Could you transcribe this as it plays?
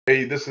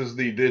Hey, this is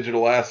the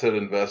digital asset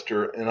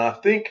investor, and I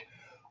think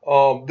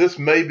this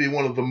may be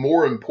one of the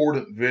more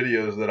important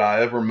videos that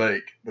I ever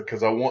make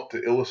because I want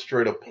to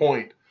illustrate a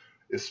point,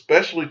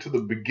 especially to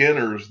the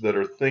beginners that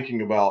are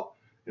thinking about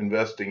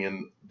investing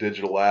in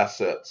digital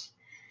assets.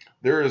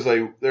 There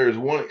is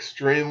one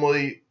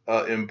extremely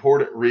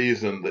important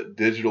reason that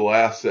digital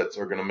assets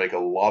are going to make a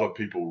lot of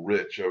people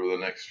rich over the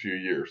next few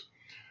years.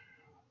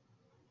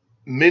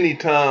 Many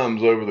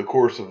times over the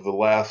course of the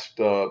last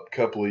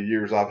couple of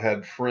years, I've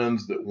had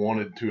friends that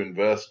wanted to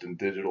invest in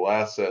digital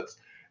assets,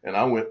 and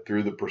I went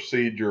through the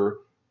procedure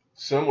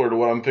similar to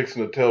what I'm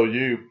fixing to tell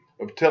you,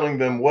 of telling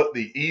them what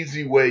the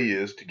easy way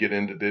is to get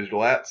into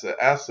digital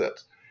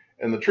assets.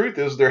 And the truth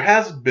is, there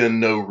has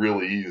been no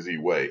really easy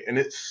way, and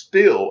it's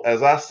still,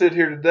 as I sit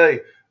here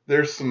today,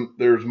 there's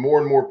more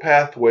and more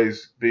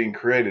pathways being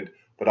created.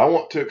 But I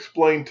want to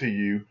explain to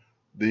you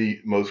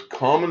the most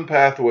common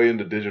pathway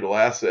into digital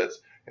assets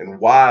and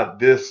why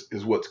this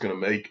is what's going to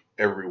make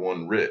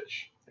everyone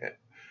rich.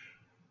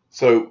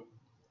 So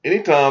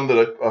anytime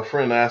that a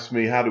friend asks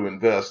me how to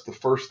invest, the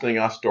first thing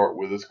I start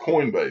with is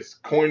Coinbase.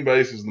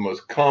 Coinbase is the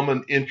most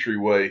common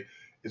entryway.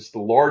 It's the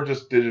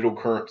largest digital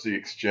currency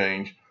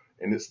exchange,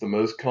 and it's the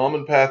most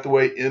common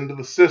pathway into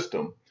the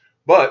system.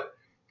 But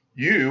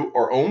you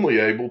are only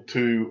able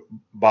to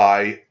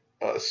buy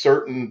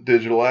certain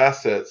digital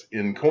assets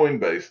in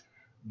Coinbase.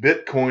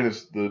 Bitcoin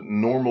is the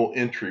normal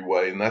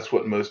entryway, and that's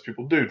what most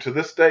people do. To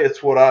this day,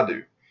 it's what I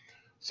do.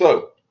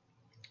 So,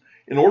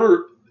 in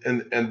order,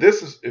 and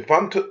this is, if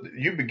I'm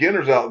you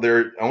beginners out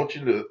there, I want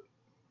you to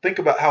think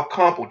about how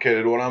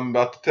complicated what I'm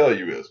about to tell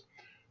you is.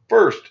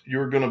 First,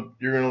 you're gonna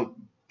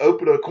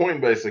open a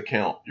Coinbase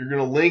account. You're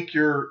gonna link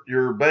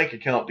your bank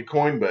account to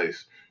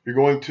Coinbase. You're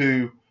going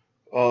to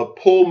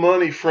pull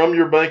money from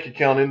your bank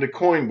account into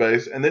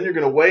Coinbase, and then you're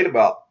going to wait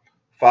about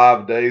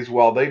 5 days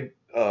while they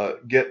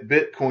get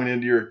Bitcoin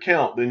into your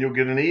account. Then you'll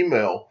get an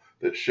email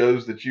that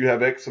shows that you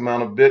have X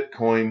amount of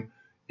Bitcoin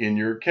in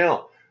your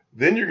account.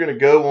 Then you're going to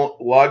go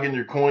log in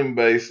your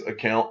Coinbase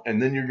account,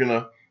 and then you're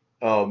going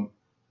to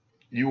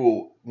you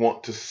will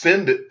want to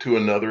send it to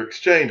another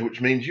exchange, which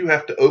means you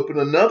have to open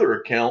another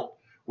account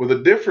with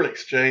a different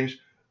exchange.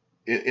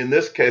 In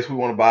this case, we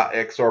want to buy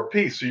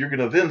XRP. So you're going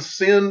to then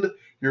send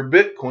your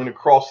Bitcoin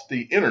across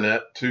the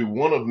internet to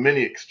one of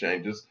many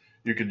exchanges.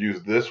 You could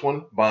use this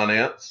one,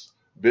 Binance,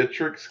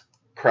 Bittrex,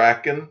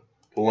 Kraken,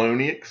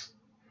 Poloniex.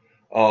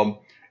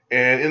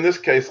 And in this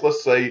case,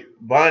 let's say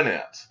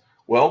Binance.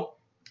 Well,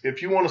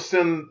 if you want to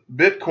send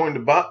Bitcoin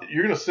to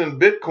you're going to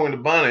send Bitcoin to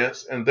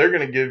Binance, and they're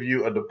going to give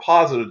you a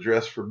deposit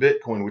address for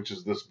Bitcoin, which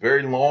is this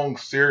very long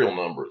serial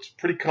number. It's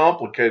pretty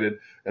complicated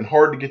and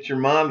hard to get your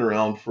mind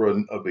around for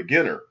a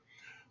beginner.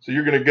 So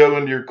you're going to go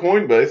into your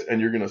Coinbase and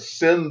you're going to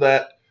send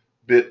that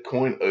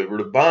Bitcoin over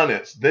to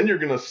Binance. Then you're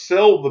going to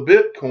sell the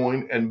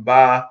Bitcoin and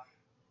buy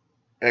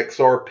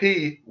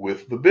XRP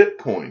with the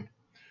Bitcoin.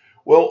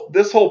 Well,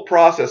 this whole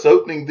process,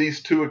 opening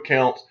these two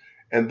accounts,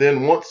 and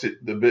then once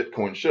the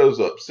Bitcoin shows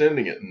up,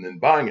 sending it and then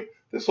buying it,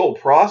 this whole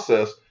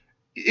process,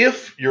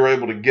 if you're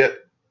able to get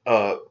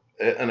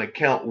an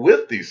account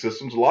with these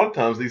systems, a lot of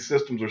times these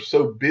systems are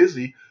so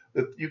busy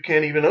that you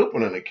can't even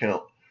open an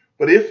account.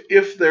 But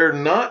if they're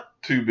not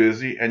too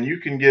busy and you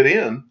can get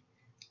in,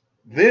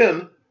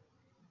 then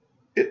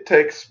it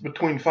takes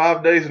between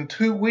 5 days and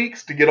 2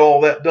 weeks to get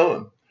all that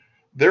done.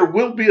 There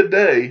will be a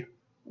day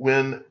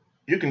when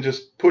you can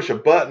just push a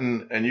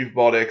button and you've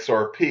bought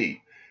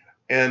XRP.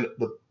 And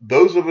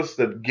those of us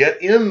that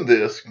get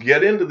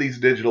into these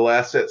digital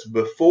assets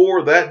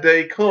before that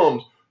day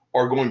comes,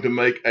 are going to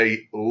make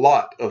a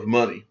lot of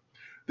money.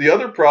 The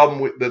other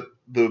problem that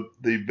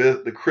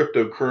the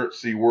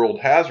cryptocurrency world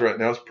has right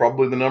now is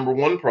probably the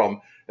 #1 problem,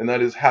 and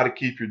that is how to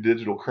keep your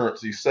digital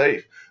currency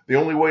safe. The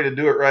only way to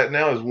do it right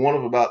now is one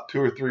of about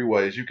 2 or 3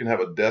 ways. You can have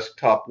a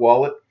desktop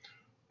wallet,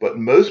 but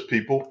most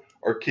people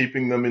are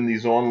keeping them in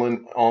these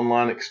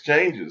online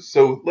exchanges.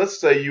 So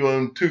let's say you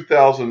own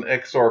 2,000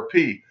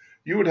 XRP.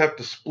 You would have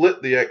to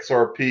split the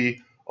XRP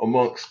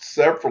amongst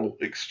several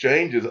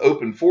exchanges,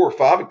 open 4 or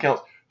 5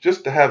 accounts,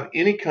 just to have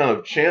any kind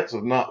of chance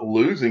of not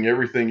losing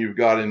everything you've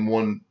got in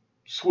one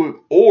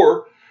swoop.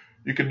 Or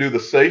you could do the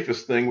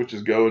safest thing, which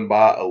is go and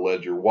buy a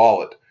Ledger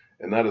wallet.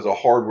 And that is a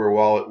hardware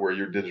wallet where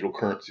your digital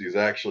currency is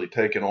actually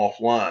taken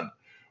offline.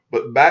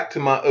 But back to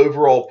my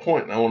overall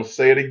point, and I want to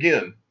say it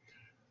again.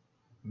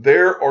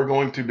 There are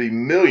going to be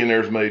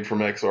millionaires made from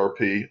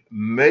XRP,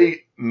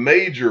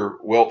 major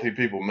wealthy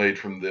people made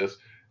from this,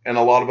 and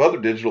a lot of other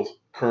digital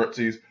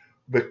currencies,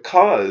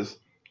 because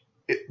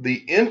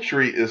the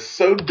entry is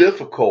so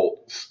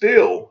difficult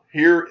still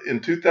here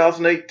in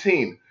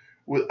 2018.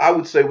 I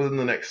would say within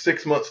the next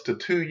 6 months to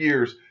 2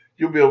 years,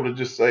 you'll be able to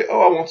just say,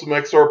 oh, I want some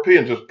XRP,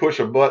 and just push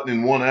a button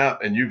in one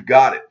app and you've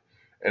got it.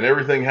 And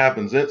everything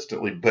happens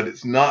instantly, but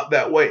it's not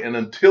that way. And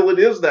until it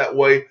is that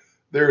way,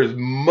 there is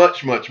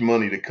much, much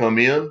money to come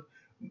in.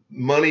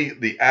 Money,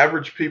 the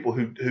average people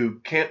who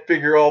can't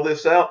figure all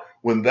this out,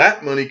 when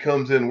that money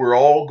comes in, we're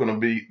all going to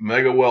be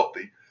mega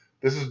wealthy.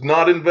 This is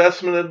not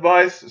investment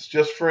advice. It's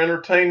just for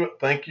entertainment.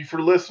 Thank you for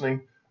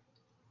listening.